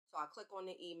I click on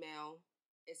the email.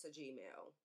 It's a Gmail.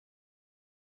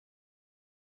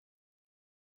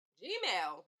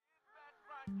 Gmail.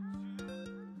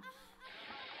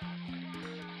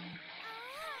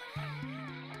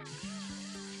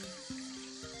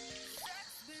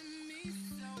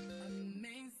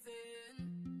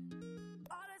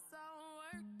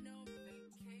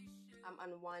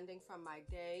 I'm unwinding from my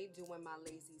day, doing my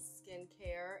lazy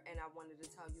skincare, and I wanted to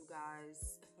tell you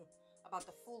guys about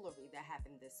the foolery that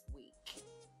happened this week.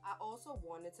 I also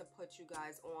wanted to put you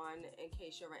guys on in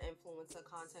case you're an influencer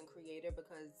content creator,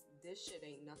 because this shit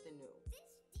ain't nothing new.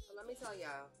 So let me tell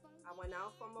y'all, I went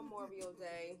out for Memorial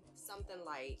Day, something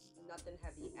light, nothing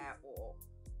heavy at all.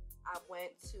 I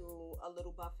went to a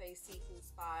little buffet seafood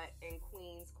spot in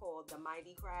Queens called the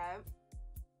Mighty Crab.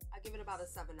 I give it about a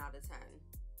 7 out of 10.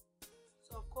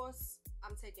 So of course,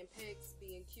 I'm taking pics,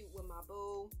 being cute with my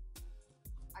boo.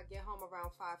 I get home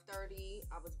around 5:30.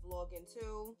 I was vlogging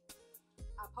too.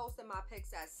 I posted my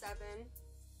pics at 7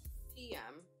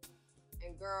 p.m.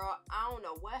 And girl, I don't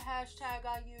know what hashtag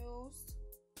I used,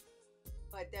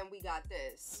 but then we got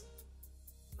this.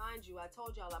 Mind you, I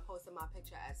told y'all I posted my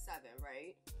picture at 7,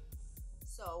 right?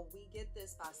 So we get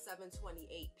this by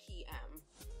 7:28 p.m.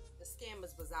 The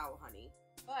scammers was out, honey.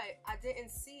 But I didn't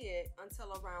see it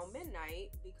until around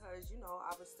midnight because, you know,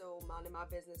 I was still minding my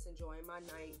business, enjoying my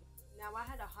night. Now, I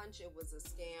had a hunch it was a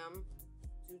scam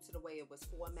due to the way it was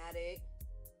formatted.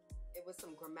 It was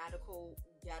some grammatical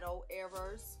ghetto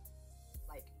errors,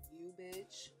 like you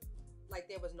bitch. Like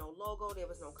there was no logo, there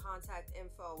was no contact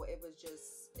info. It was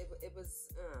just, it was.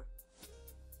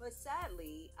 But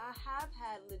sadly, I have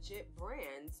had legit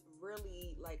brands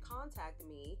really like contact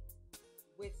me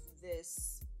with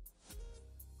this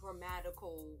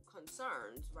grammatical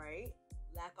concerns, right?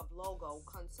 Lack of logo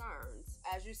concerns.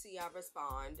 As you see, I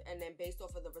respond, and then based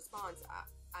off of the response,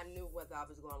 I knew whether I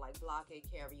was going to like block it,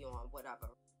 carry on,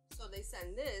 whatever. So they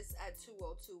send this at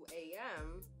 2:02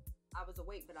 a.m. I was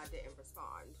awake, but I didn't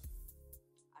respond.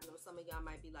 I know some of y'all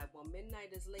might be like, well,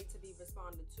 midnight is late to be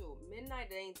responded to.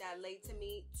 Midnight ain't that late to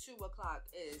me. 2 o'clock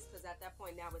is, because at that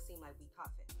point now it seemed like we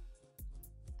cuffing.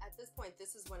 At this point,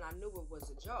 this is when I knew it was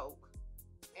a joke.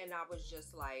 And I was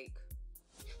just like,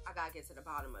 I gotta get to the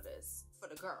bottom of this for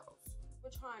the girls. We're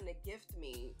trying to gift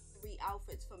me 3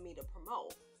 outfits for me to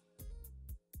promote.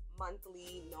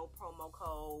 Monthly, no promo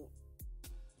code,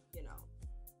 you know,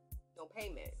 no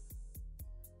payment.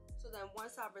 So then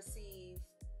once I receive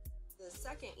the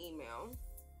second email,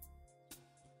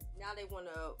 now they want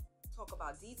to talk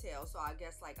about details. So I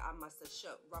guess like I must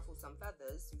have ruffled some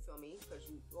feathers, you feel me? Because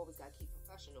you always gotta keep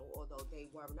professional, although they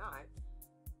were not.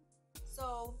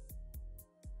 So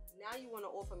now you want to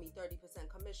offer me 30%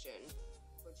 commission,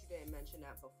 but you didn't mention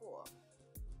that before.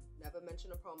 Never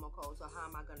mention a promo code, so how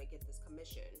am I going to get this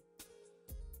commission?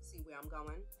 See where I'm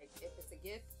going? If it's a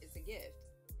gift, it's a gift.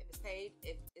 If it's paid,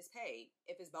 it's paid.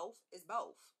 If it's both, it's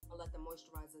both. I'll let the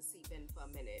moisturizer seep in for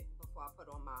a minute before I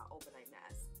put on my overnight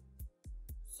mask.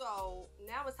 So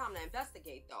now it's time to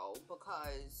investigate though,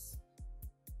 because,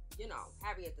 you know,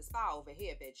 Harriet the Spy over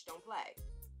here, bitch, don't play.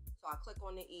 So I click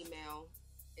on the email.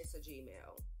 It's a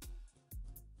Gmail.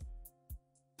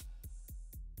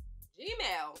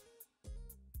 Gmail.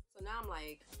 So now I'm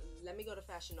like, let me go to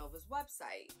Fashion Nova's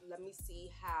website. Let me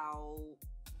see how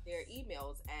their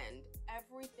emails end.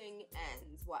 Everything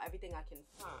ends, well, everything I can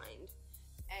find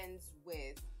ends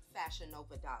with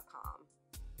fashionnova.com.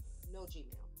 No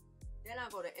Gmail. Then I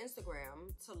go to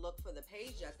Instagram to look for the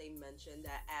page that they mentioned,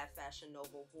 that at Fashion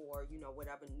Nova, or, you know,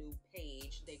 whatever new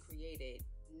page they created.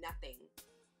 Nothing.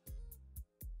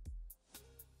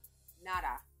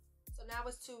 Nada. So now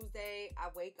it's Tuesday. I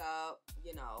wake up,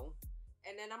 you know,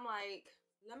 and then I'm like,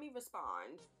 let me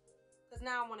respond, because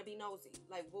now I want to be nosy.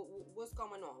 Like, what's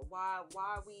going on? Why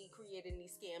are we creating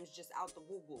these scams just out the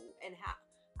woo-woo? And how?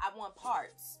 I want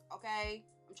parts, okay?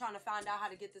 I'm trying to find out how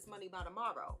to get this money by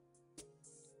tomorrow.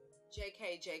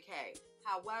 JK.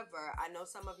 However, I know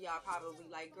some of y'all probably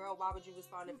like, girl, why would you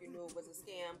respond if you knew it was a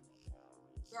scam?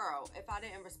 Girl, if I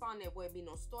didn't respond, there wouldn't be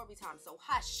no story time, so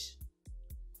hush.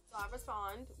 So I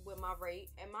respond with my rate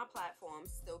and my platform,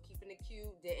 still keeping it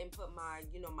cute. Didn't put my,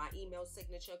 you know, my email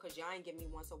signature, because y'all ain't give me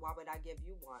one, so why would I give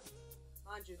you one?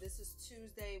 Mind you, this is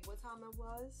Tuesday. What time it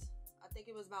was? I think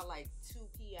it was about like 2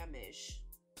 p.m.-ish.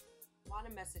 Why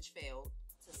the message failed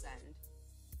to send?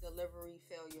 Delivery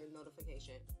failure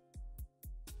notification.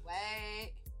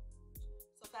 Wait.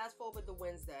 So fast forward to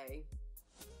Wednesday.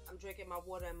 I'm drinking my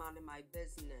water and minding my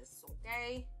business,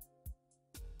 okay?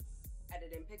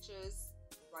 Editing pictures,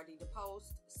 ready to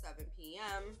post, 7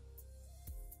 p.m.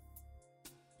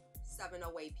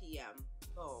 7:08 p.m.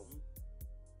 Boom.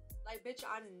 Like, bitch,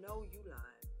 I know you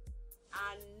lying.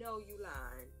 I know you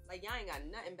lying. Like, y'all ain't got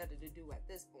nothing better to do at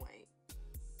this point.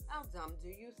 How dumb do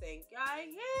you think I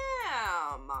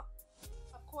am?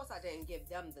 Of course I didn't give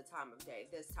them the time of day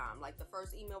this time. Like, the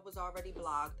first email was already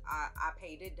blocked. I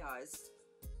paid it dust.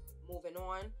 Moving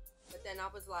on. But then I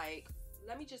was like,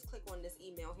 let me just click on this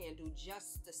email handle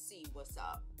just to see what's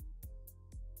up.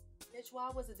 Bitch, why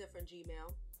was a different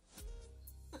Gmail?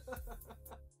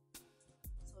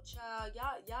 So, child,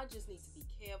 y'all just need to be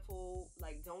careful.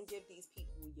 Like, don't give these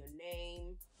people your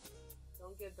name.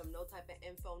 Don't give them no type of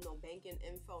info, no banking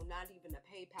info, not even a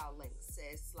PayPal link,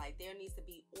 sis. Like, there needs to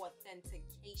be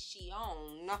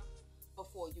authentication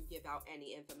before you give out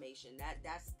any information.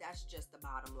 That's just the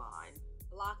bottom line.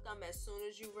 Block them as soon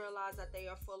as you realize that they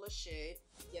are full of shit.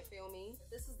 You feel me?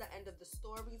 This is the end of the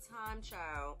story time,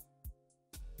 child.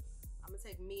 I'm gonna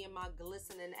take me and my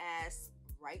glistening ass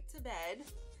right to bed.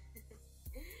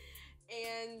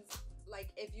 And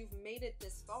like, if you've made it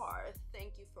this far,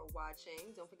 thank you for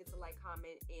watching. Don't forget to like,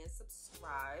 comment, and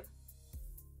subscribe.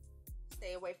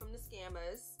 Stay away from the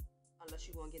scammers, unless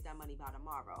you won't get that money by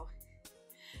tomorrow.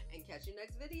 And catch you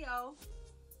next video.